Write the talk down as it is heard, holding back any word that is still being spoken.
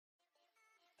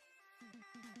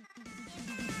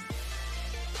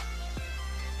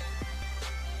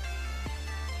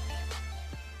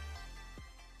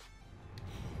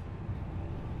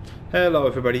Hello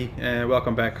everybody and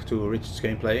welcome back to Richard's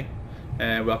Gameplay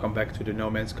and welcome back to the No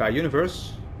Man's Sky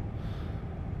universe.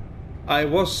 I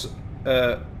was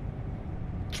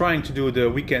trying to do the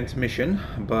weekend mission,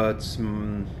 but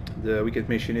the weekend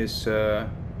mission is a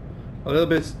little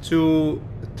bit too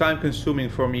time consuming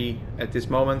for me at this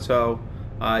moment, so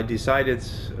I decided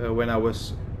when I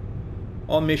was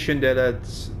on mission that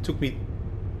it took me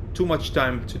too much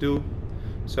time to do.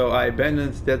 So I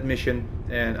abandoned that mission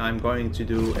and I'm going to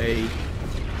do a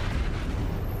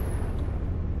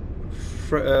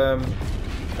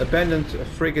abandoned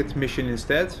frigate mission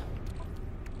instead,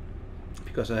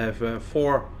 because I have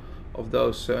 4 of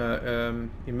those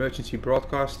emergency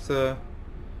broadcast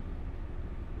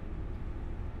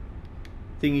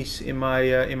thingies in my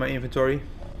inventory.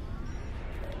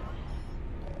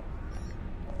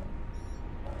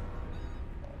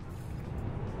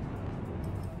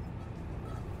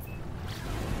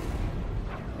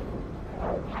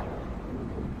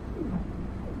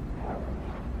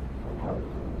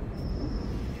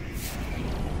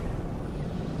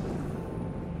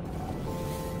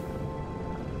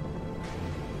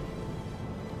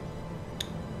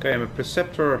 Okay, I'm a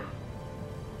preceptor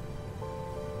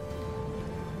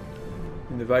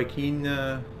in the Viking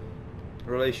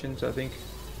relations, I think.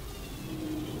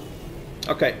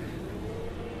 Okay,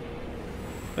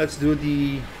 let's do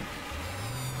the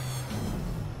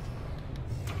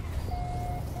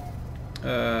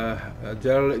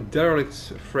Derelict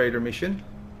freighter mission.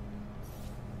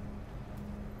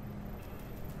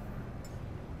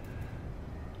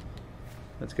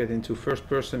 Let's get into first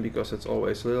person because it's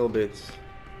always a little bit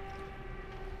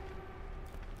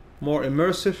more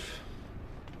immersive.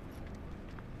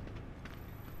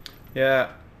 Yeah,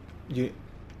 you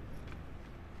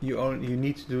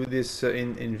need to do this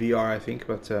in VR, I think,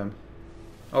 but oh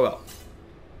well.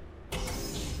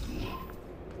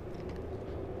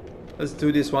 Let's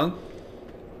do this one.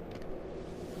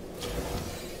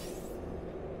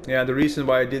 Yeah, the reason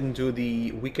why I didn't do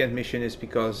the weekend mission is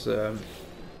because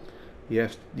you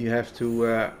have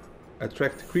to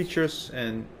attract creatures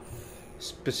and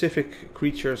specific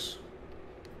creatures,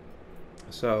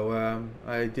 so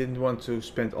I didn't want to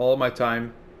spend all my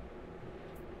time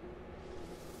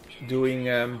doing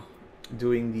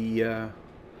the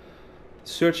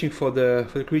searching for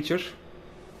the creatures.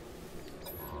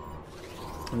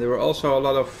 And there were also a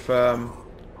lot of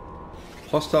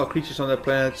hostile creatures on that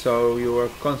planet, so you were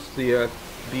constantly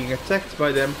being attacked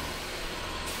by them,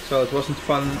 so it wasn't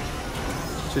fun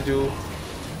to do.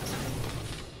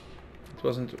 It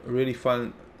wasn't really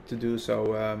fun to do,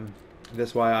 so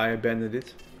that's why I abandoned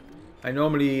it. I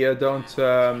normally don't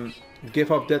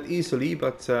give up that easily,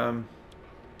 but in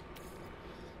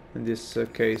this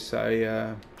case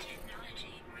I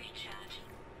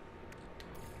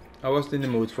wasn't in the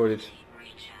mood for it.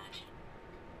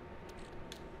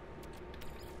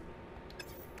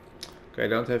 Okay, I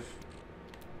don't have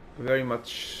very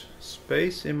much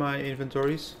space in my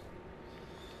inventories.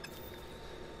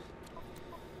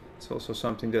 Also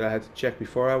something that I had to check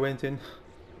before I went in.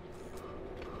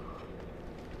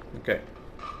 Okay.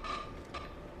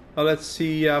 Well, let's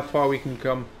see how far we can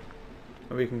come.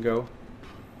 How we can go.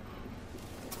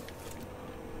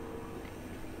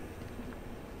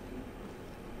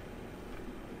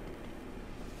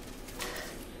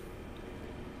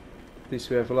 At least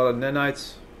we have a lot of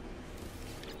nanites.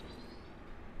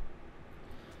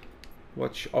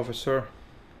 Watch officer.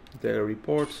 Daily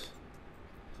report.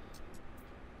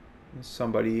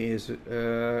 Somebody is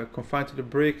confined to the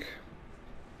brig.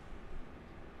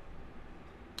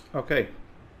 Okay.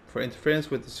 For interference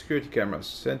with the security cameras.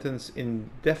 Sentence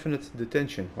indefinite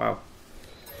detention. Wow.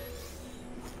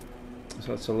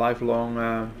 So it's a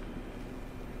lifelong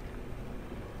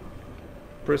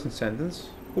prison sentence.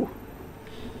 Ooh.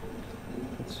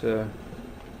 It's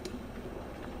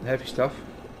heavy stuff.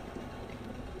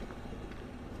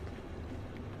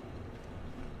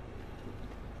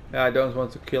 Yeah, I don't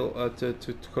want to kill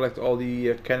to collect all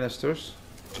the canisters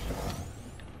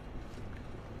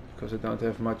because I don't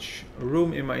have much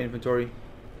room in my inventory.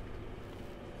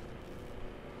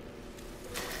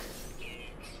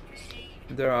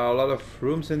 There are a lot of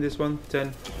rooms in this one.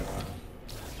 10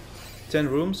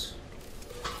 rooms.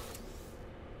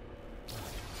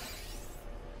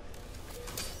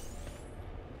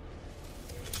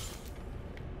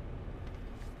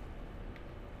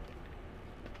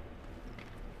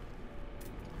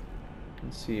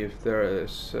 See if there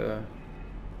is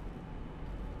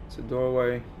it's a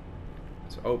doorway.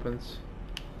 It's opened.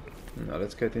 Now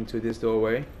let's get into this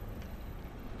doorway.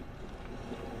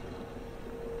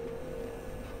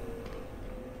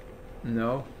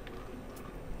 No.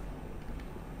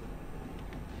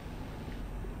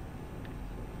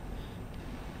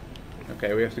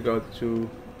 Okay, we have to go through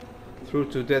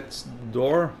to that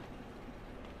door.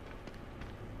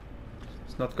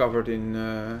 It's not covered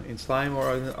in slime or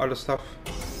other stuff.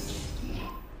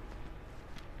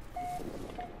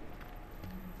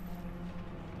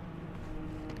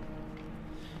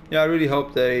 Yeah, I really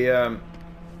hope they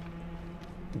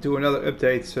do another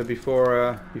update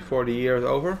before the year is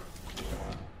over.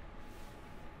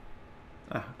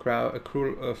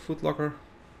 A food locker.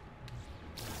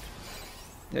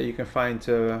 Yeah, you can find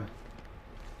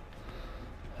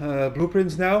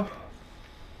blueprints now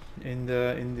in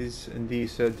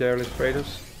these derelict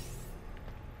freighters.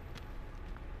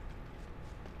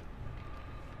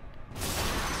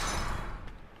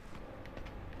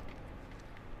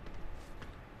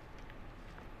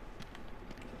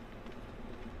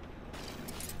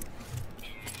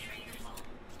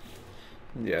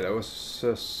 Yeah, that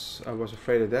was I was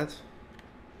afraid of that.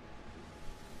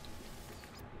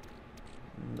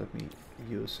 Let me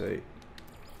use a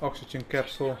oxygen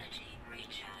capsule.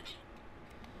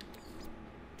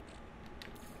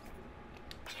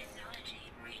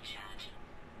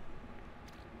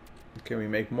 Can we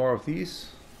make more of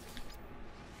these?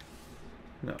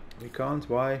 No, we can't.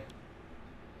 Why?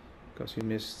 Because we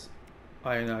missed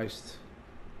ionized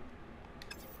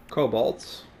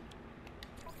cobalt.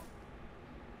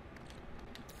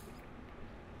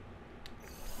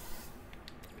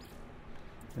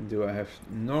 And do I have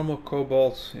normal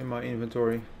cobalt in my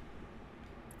inventory?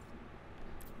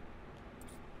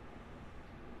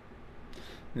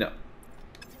 No.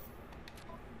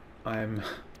 I'm,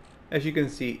 as you can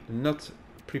see, not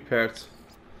prepared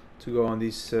to go on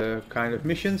these kind of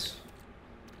missions.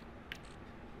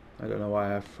 I don't know why I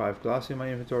have 5 glass in my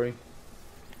inventory.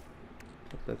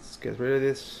 But let's get rid of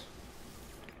this.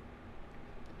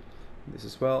 This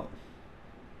as well.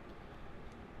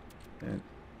 And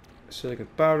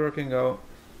silicate powder can go.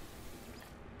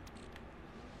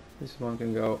 This one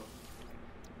can go.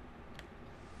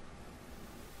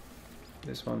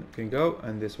 This one can go,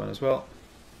 and this one as well.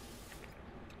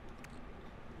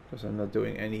 Because I'm not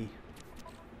doing any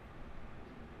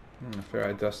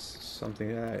ferrite dust,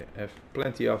 something that I have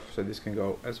plenty of, so this can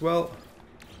go as well.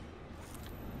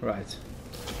 Right.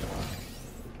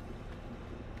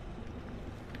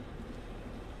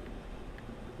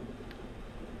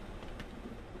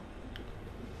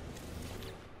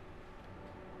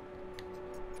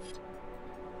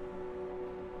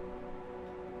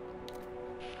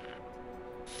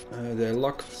 They're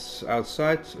locked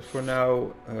outside for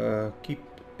now. Keep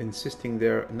insisting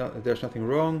there's nothing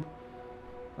wrong.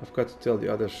 I've got to tell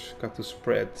the others, got to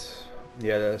spread.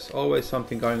 Yeah, there's always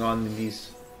something going on in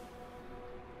these.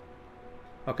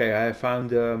 Okay, I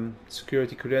found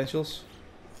security credentials.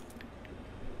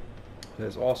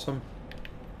 That's awesome.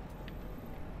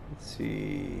 Let's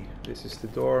see, this is the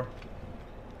door.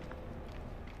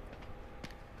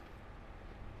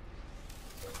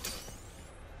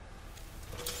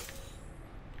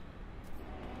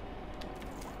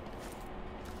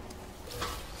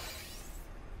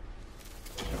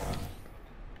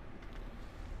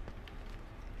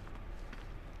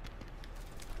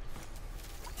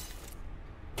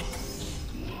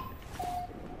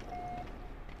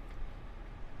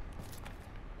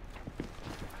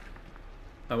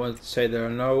 I want to say there are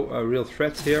no real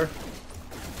threats here.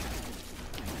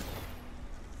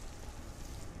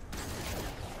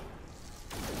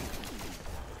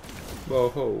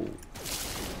 Whoa!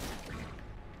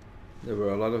 There were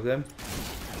a lot of them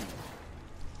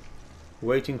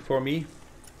waiting for me.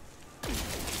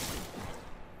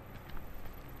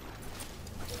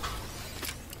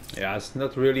 Yeah, it's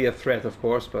not really a threat, of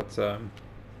course, but if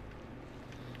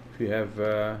you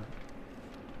have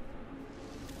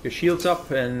your shields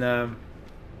up and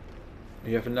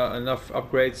you have enough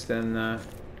upgrades, then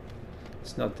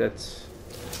it's not that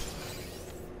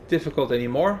difficult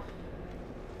anymore.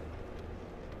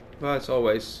 But it's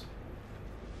always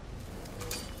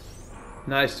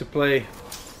nice to play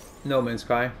No Man's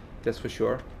Sky, that's for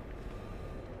sure.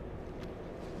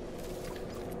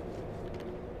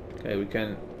 Okay, we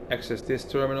can access this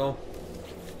terminal.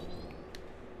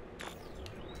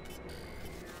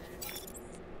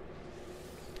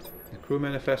 The crew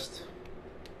manifest.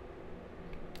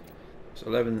 It's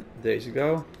 11 days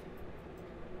ago.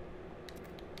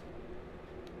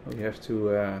 We have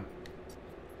to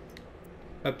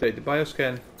update the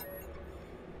bioscan.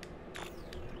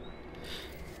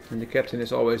 And the captain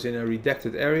is always in a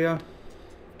redacted area.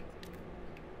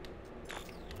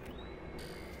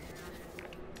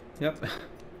 Yep,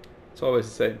 it's always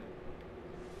the same.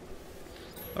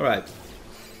 Alright.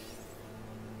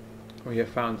 We have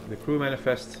found the crew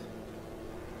manifest.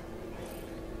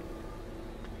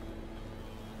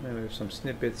 Maybe we have some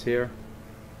snippets here.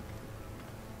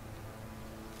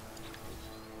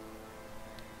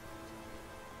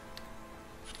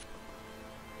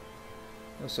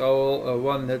 So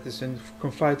one that is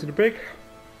confined to the brick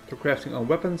for crafting on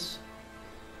weapons.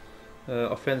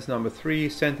 Offense number 3,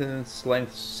 sentence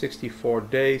length 64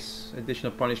 days,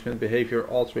 additional punishment, behavior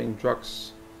altering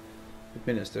drugs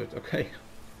administered. Okay,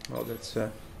 well that's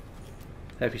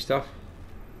heavy stuff.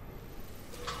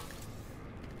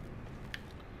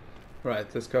 Right,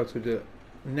 let's go to the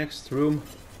next room.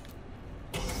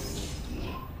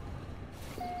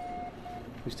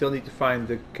 We still need to find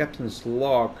the captain's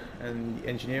log and the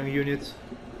engineering unit.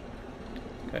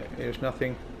 Okay, here's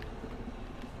nothing.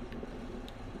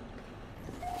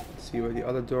 Let's see where the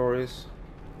other door is.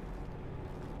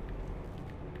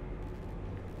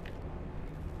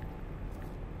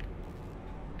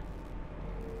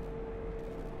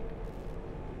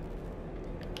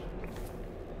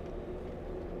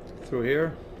 Through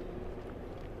here.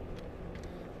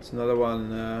 It's another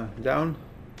one down.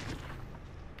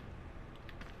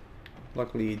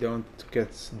 Luckily you don't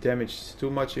get damaged too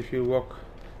much if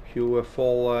you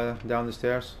fall down the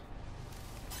stairs.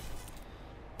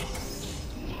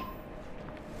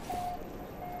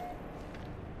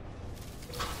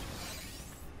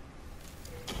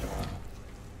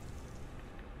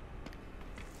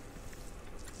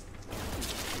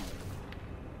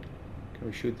 Can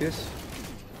we shoot this?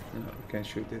 No, we can't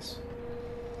shoot this.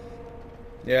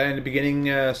 Yeah, in the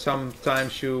beginning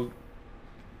sometimes you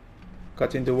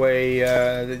got in the way,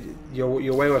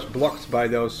 your way was blocked by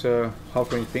those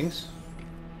hovering things,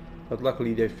 but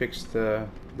luckily they fixed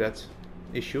that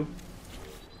issue.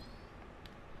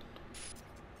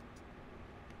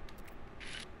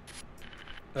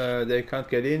 They can't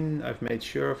get in, I've made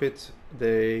sure of it.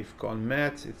 They've gone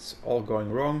mad, it's all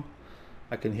going wrong.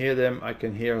 I can hear them, I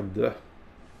can hear the,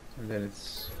 and then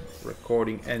it's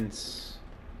recording ends.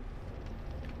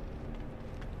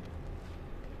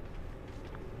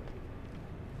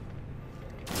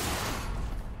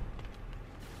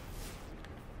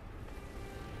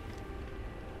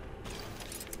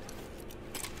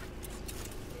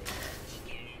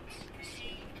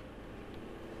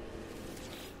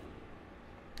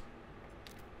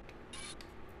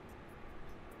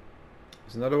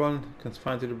 There's another one,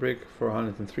 confined to the brick for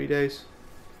 103 days.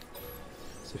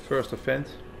 It's the first offense.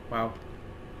 Wow.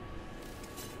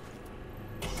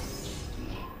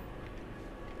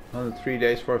 103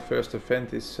 days for a first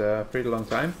offense is a pretty long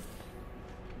time.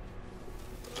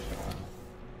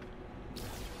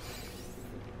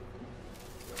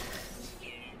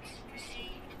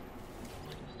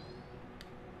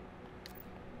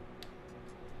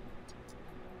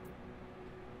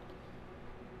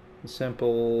 The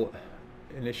sample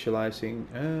initializing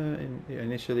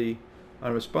initially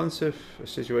unresponsive, a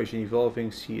situation evolving,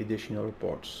 see additional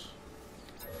reports.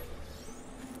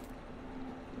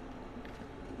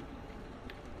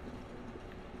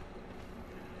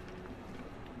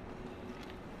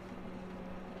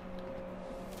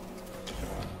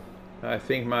 I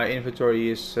think my inventory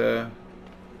is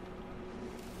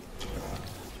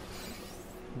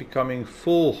becoming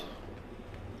full.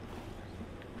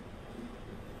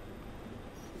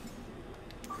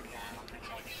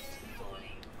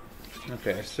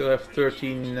 Okay, I still have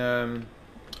 13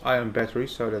 ion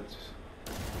batteries, so that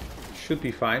should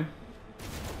be fine.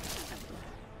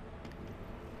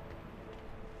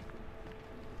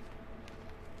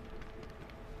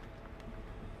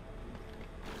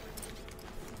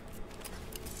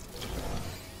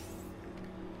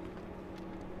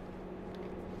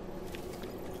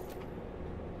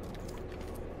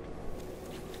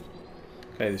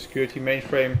 Okay, the security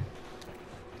mainframe.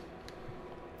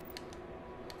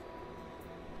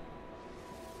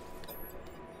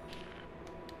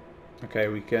 Okay,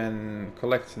 we can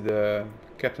collect the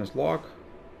captain's log.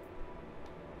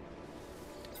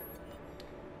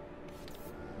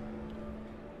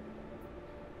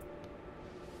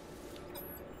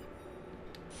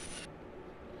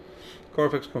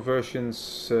 Corvex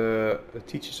conversions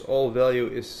teaches all value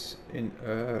is in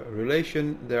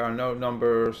relation. There are no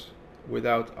numbers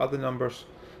without other numbers,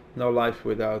 no life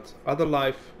without other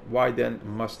life. Why then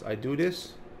must I do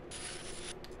this?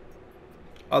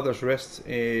 Others' rest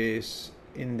is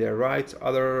in their right,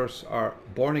 others are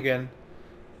born again.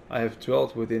 I have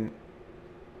dwelt within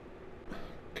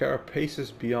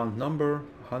carapaces beyond number.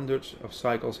 Hundreds of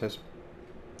cycles has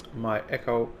my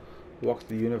echo walked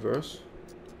the universe.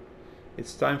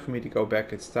 It's time for me to go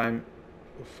back, it's time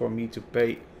for me to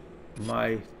pay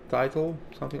my title,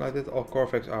 something like that. All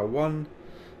Corvex are one,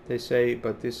 they say,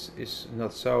 but this is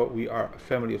not so. We are a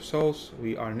family of souls,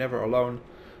 we are never alone.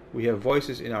 We have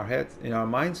voices in our head, in our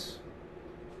minds.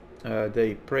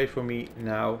 They pray for me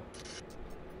now.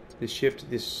 This ship,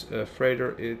 this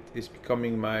freighter, it is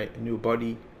becoming my new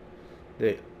body.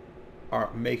 They are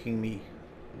making me.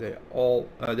 They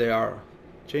are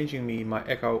changing me. My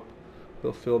echo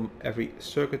will fill every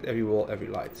circuit, every wall, every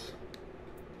light.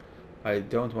 I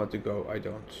don't want to go. I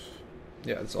don't.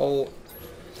 Yeah, it's all.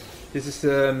 This is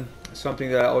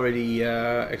something that I already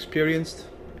experienced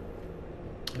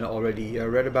and already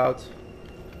read about.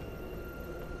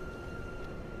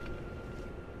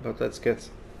 But let's get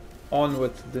on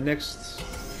with the next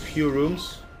few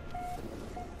rooms.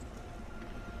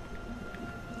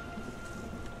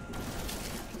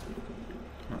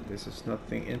 Oh, this is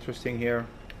nothing interesting here.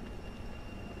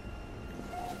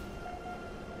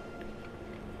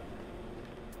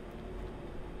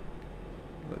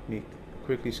 Let me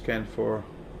quickly scan for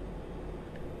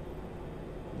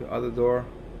the other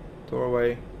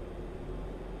doorway.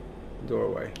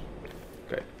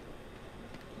 Okay.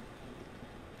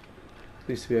 At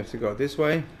least we have to go this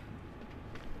way.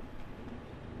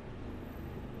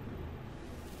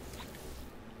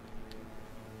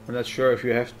 I'm not sure if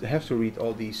you have to read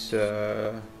all these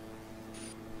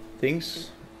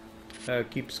things.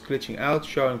 Keeps glitching out,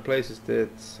 showing places that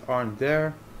aren't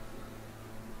there.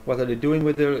 What are they doing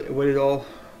with it all?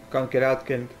 Can't get out.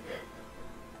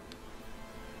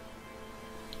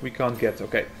 We can't get.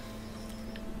 Okay.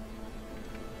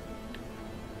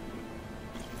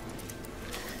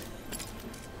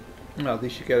 Well, at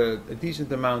least you get a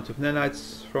decent amount of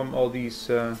nanites from all these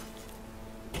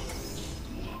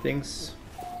things.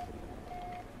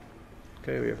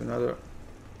 Okay, we have a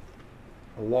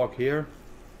log here.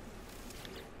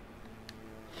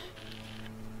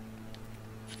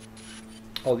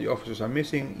 All the officers are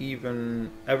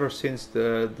missing, ever since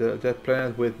that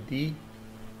planet with the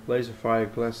laser fire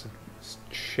glass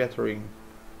shattering.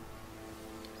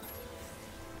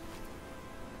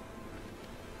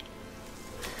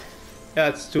 Yeah,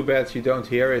 it's too bad you don't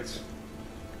hear it.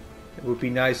 It would be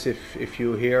nice if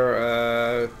you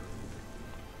hear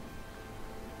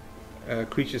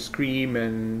creatures scream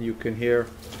and you can hear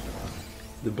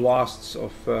the blasts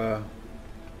of the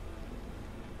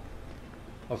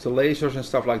lasers and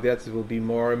stuff like that. It will be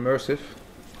more immersive.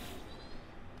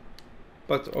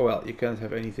 But oh well, you can't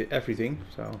have everything.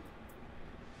 So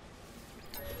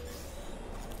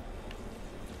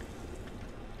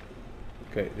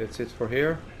okay, that's it for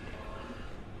here.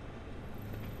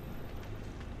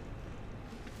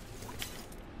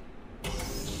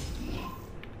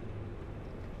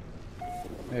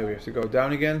 Here we have to go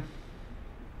down again.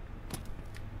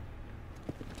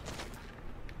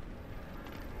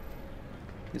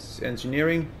 This is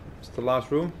engineering. It's the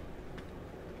last room.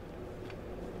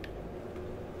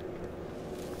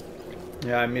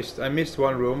 Yeah, I missed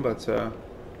one room, but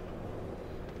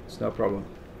it's no problem.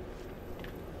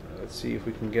 Let's see if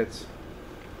we can get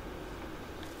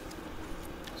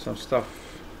some stuff.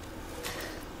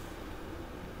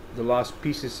 The last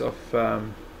pieces of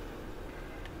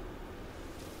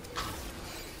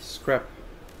scrap.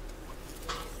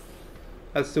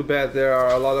 That's too bad. There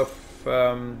are a lot of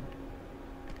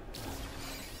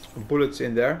bullets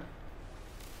in there.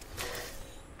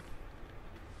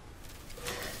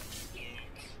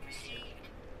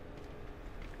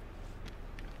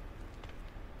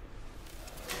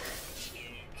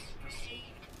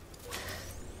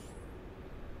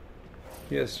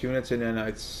 Yes, units and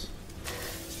nanites.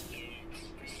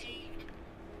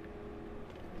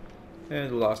 And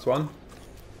the last one.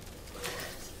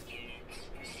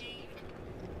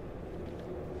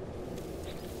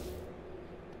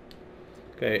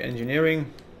 Okay,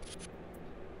 engineering.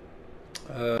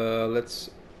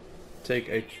 Let's take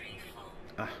a...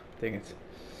 Ah, dang it.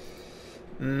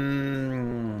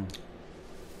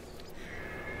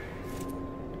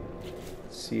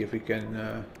 Let's see if we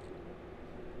can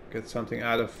get something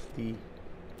out of the...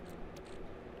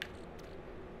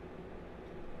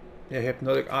 Yeah,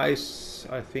 hypnotic eyes.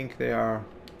 I think they are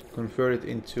converted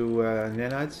into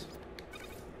nanites.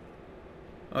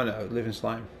 Oh no, living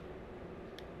slime.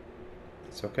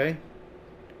 It's okay.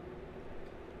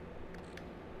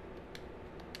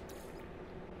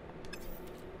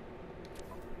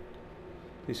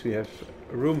 At least we have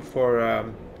room for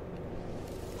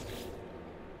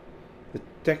the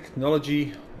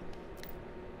technology.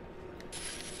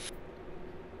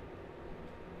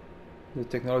 The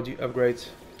technology upgrade.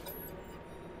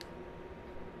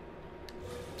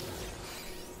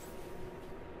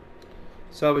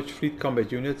 Salvage fleet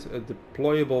combat unit, a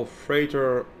deployable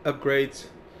freighter upgrade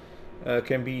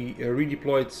can be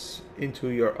redeployed into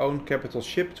your own capital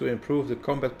ship to improve the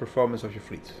combat performance of your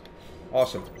fleet.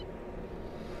 Awesome.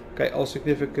 Okay, all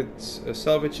significant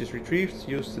salvage is retrieved.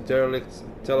 Use the derelict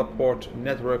teleport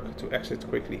network to exit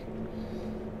quickly.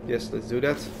 Yes, let's do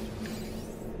that.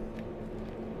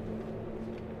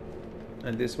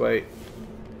 And this way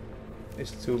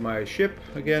is to my ship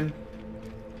again.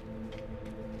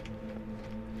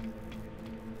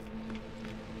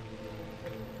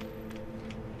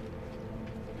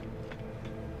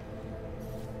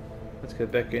 Let's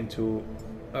get back into...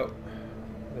 oh,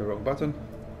 the wrong button.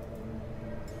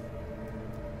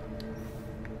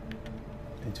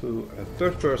 Into a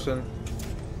third person.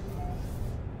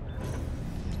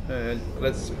 And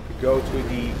let's go to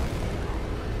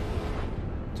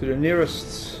the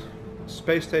nearest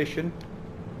space station.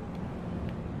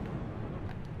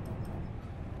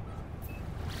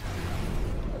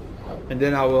 And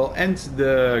then I will end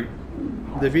the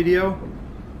video.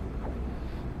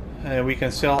 And we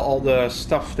can sell all the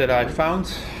stuff that I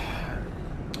found.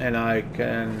 And I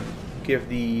can give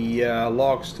the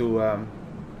logs to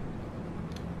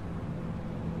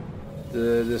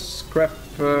the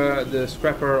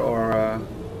scrapper or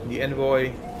the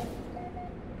envoy,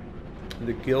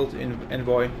 the guild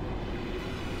envoy.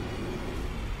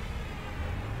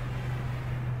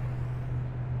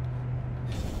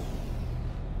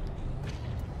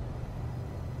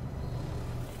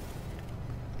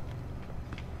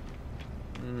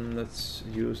 Let's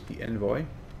use the envoy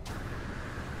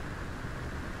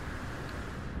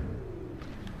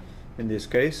in this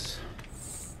case.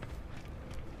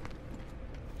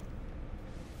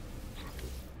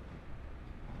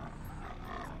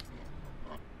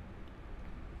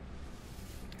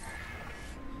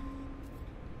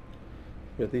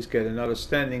 At least get another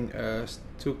standing.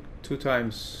 Two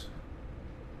times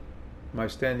my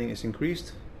standing is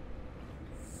increased.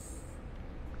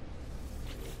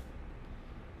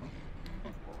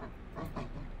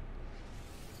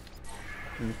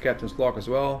 And the captain's log as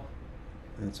well.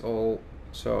 And it's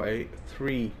also a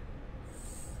 3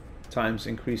 times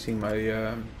increasing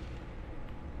my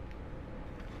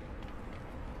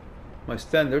my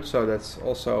standard. So that's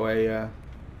also a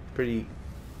pretty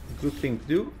good thing to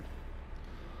do.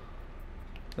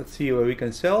 Let's see where we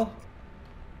can sell.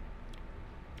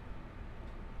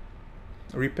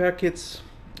 Repair kits,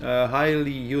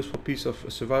 highly useful piece of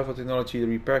survival technology. The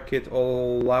repair kit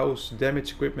allows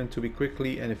damaged equipment to be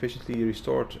quickly and efficiently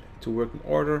restored to working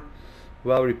order.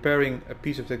 While repairing a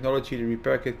piece of technology, the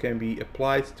repair kit can be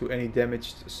applied to any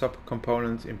damaged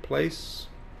subcomponent in place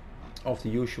of the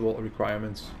usual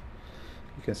requirements.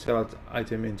 You can sell that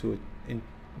item into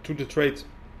the trade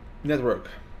network.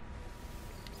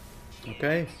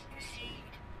 Okay.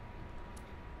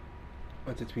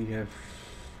 What did we have?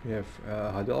 We have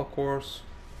Hadal cores.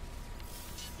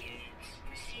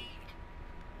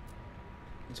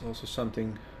 It's also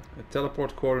something.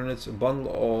 Teleport coordinates, a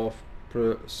bundle of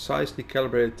precisely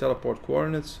calibrated teleport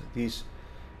coordinates. These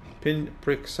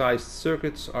pin-prick-sized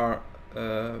circuits are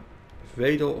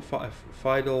vital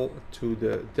to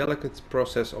the delicate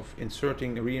process of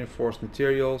inserting reinforced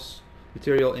material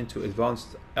into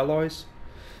advanced alloys.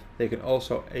 They can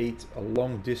also aid a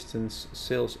long-distance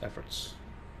sales efforts.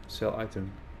 Sell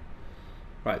item.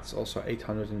 Right, it's also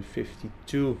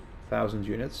 852,000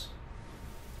 units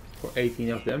for 18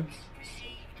 of them.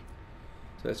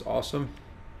 So that's awesome.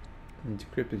 And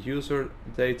decrypted user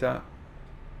data.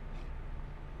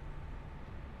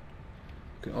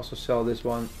 You can also sell this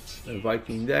one, a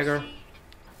Viking dagger.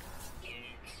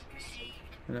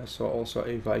 And I saw also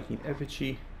a Viking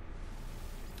effigy.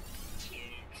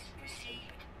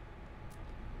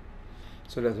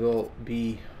 So that will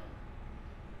be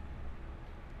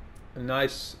a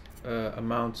nice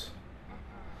amount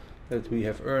that we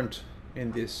have earned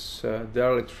in this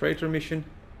derelict freighter mission.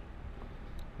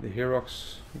 The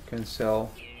Herox you can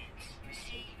sell.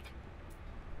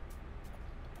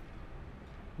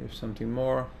 Here's something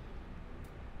more.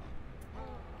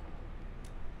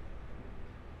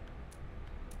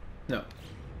 No.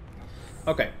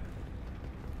 Okay.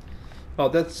 Well,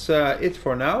 that's it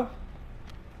for now.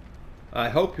 I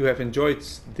hope you have enjoyed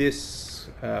this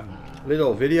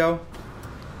little video.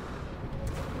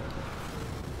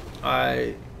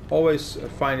 I always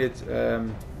find it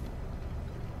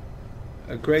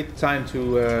a great time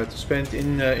to spend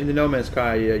in the No Man's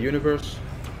Sky universe.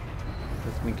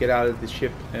 Let me get out of the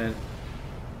ship and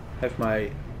have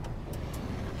my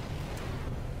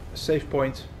save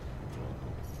point.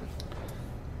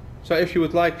 So if you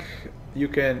would like, you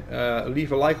can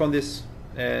leave a like on this,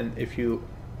 and if you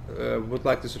would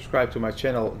like to subscribe to my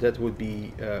channel, that would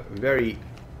be very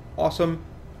awesome.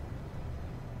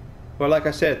 Well, like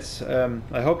I said,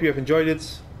 I hope you have enjoyed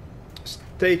it.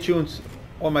 Stay tuned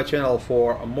on my channel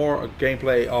for more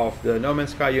gameplay of the No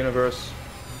Man's Sky universe.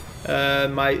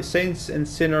 My Saints and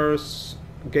Sinners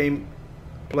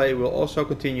gameplay will also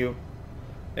continue,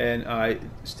 and I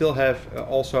still have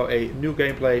also a new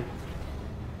gameplay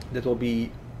that will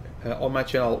be on my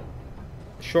channel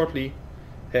shortly.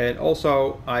 And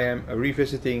also I am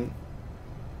revisiting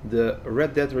the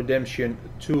Red Dead Redemption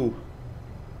 2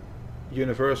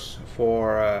 universe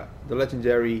for the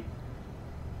legendary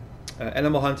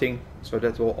animal hunting, so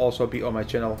that will also be on my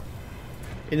channel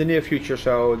in the near future.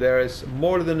 So there is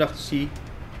more than enough to see,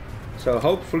 so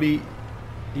hopefully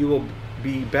you will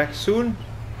be back soon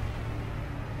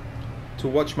to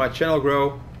watch my channel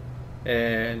grow,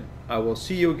 and I will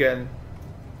see you again.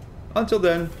 Until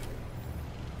then,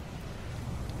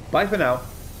 bye for now.